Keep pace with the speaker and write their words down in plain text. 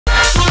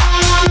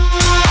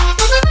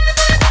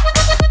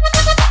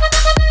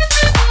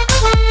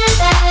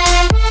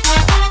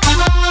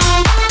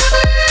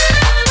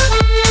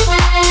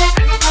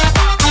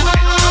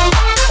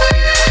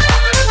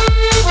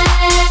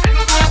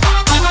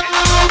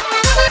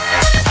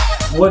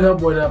What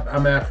up,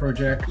 I'm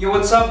Afrojack. Yo,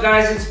 what's up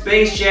guys, it's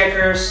Bass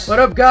Jackers. What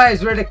up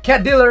guys, we're the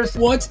Cat Dealers.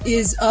 What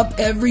is up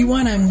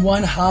everyone, I'm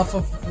one half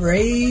of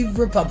Rave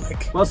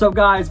Republic. What's up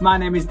guys, my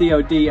name is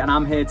DOD and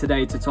I'm here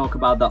today to talk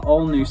about the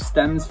all new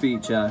stems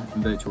feature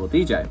in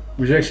VirtualDJ.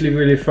 Which is actually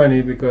really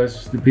funny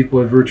because the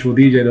people at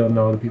VirtualDJ don't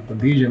know, the people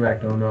at DJ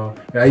Mac don't know.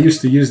 I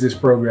used to use this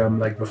program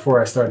like before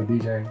I started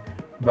DJing.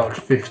 About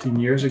 15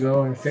 years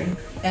ago, I think.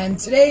 And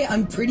today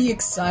I'm pretty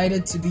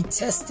excited to be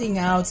testing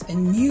out a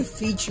new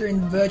feature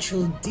in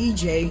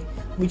VirtualDJ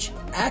which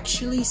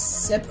actually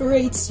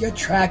separates your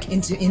track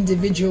into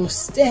individual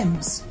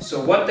stems.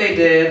 So what they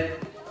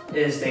did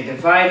is they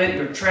divided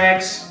your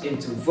tracks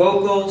into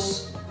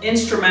vocals,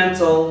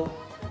 instrumental,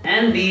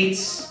 and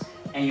beats,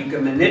 and you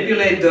can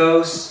manipulate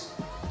those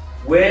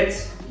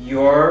with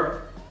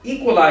your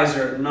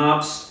equalizer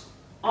knobs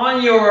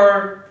on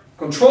your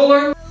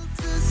controller.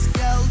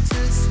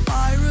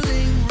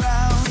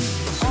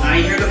 Now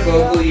you hear the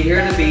vocal, you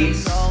hear the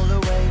beats,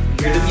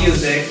 you hear the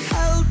music.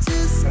 I'm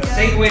gonna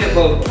take away the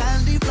vocals.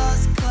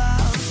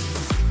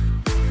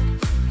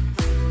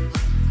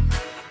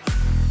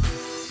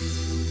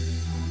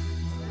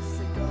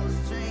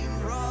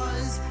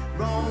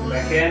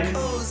 Back in.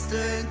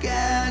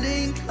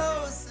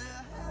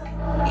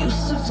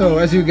 So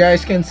as you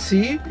guys can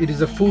see, it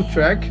is a full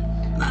track.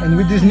 And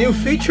with this new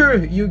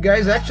feature, you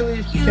guys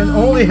actually can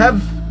only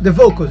have the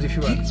vocals if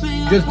you want.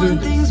 Just do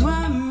this.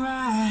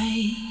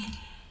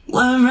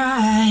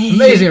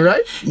 Amazing,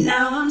 right?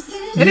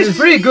 And it's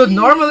pretty good.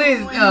 Normally,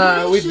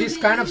 with this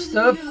kind of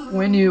stuff,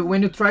 when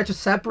you try to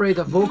separate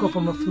a vocal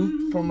from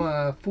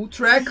a full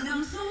track,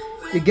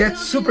 it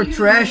gets super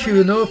trashy,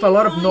 you know, with a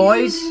lot of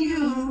noise.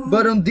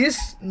 But on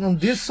this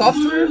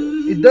software,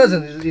 it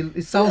doesn't.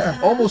 It sounds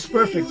almost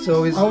perfect.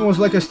 So it's almost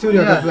like a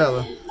studio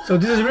capella. So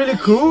this is really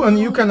cool, and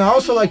you can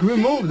also like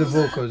remove the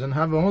vocals and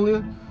have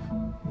only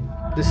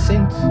the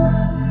synth.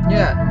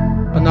 Yeah.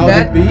 And now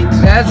the beat.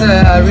 That's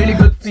a really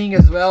good thing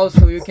as well.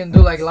 So you can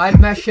do like live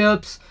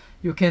mashups.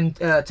 You can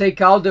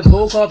take out the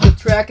vocal of the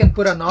track and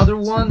put another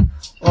one,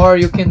 or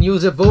you can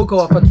use a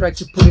vocal of a track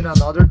to put in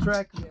another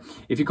track.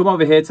 If you come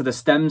over here to the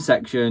stem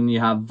section,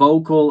 you have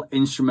vocal,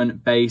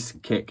 instrument, bass,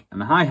 kick,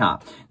 and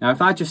hi-hat. Now if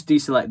I just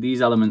deselect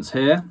these elements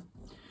here,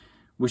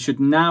 we should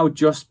now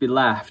just be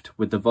left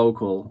with the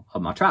vocal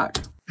of my track.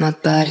 My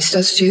body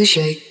starts to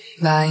shake,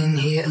 lying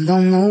here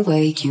alone,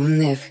 awake, you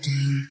never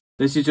came.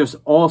 This is just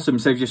awesome,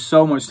 saves you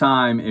so much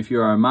time if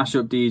you're a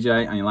mashup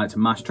DJ and you like to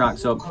mash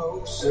tracks up.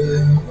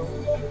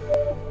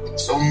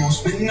 It's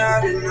almost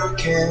midnight and I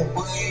can't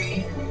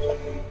wait.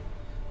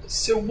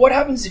 So what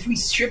happens if we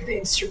strip the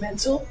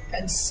instrumental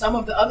and some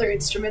of the other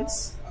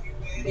instruments?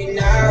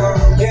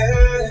 Now,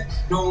 yeah,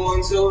 no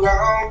one's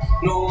around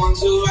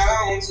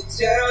to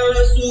tell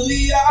us who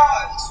we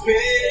are. It's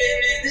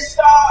written in the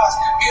stars,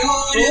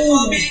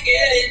 beautiful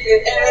beginning to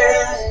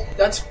end.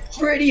 That's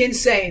pretty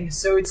insane.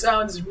 So it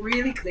sounds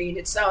really clean.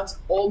 It sounds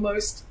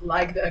almost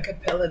like the a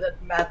cappella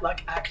that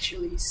Matlock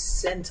actually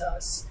sent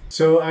us.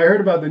 So I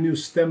heard about the new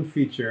stem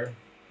feature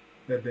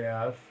that they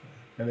have,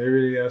 and they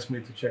really asked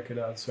me to check it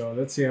out. So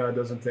let's see how it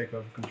doesn't take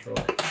over control.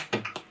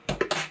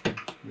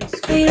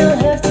 You don't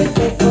have to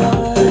go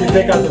far.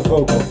 Take out the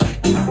vocal.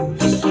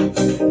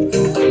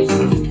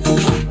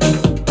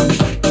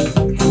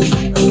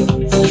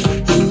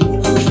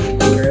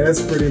 Okay,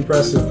 that's pretty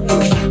impressive.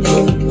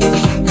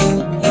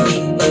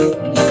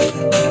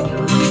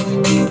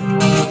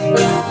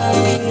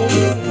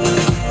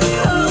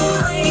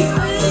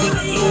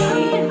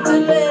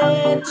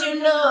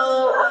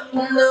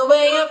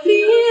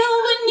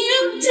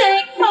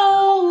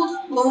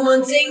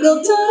 One single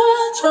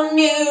touch from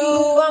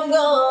you, I'm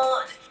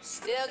gone.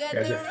 You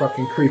guys are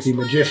fucking creepy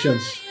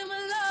magicians.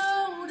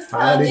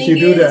 How did you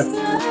do that?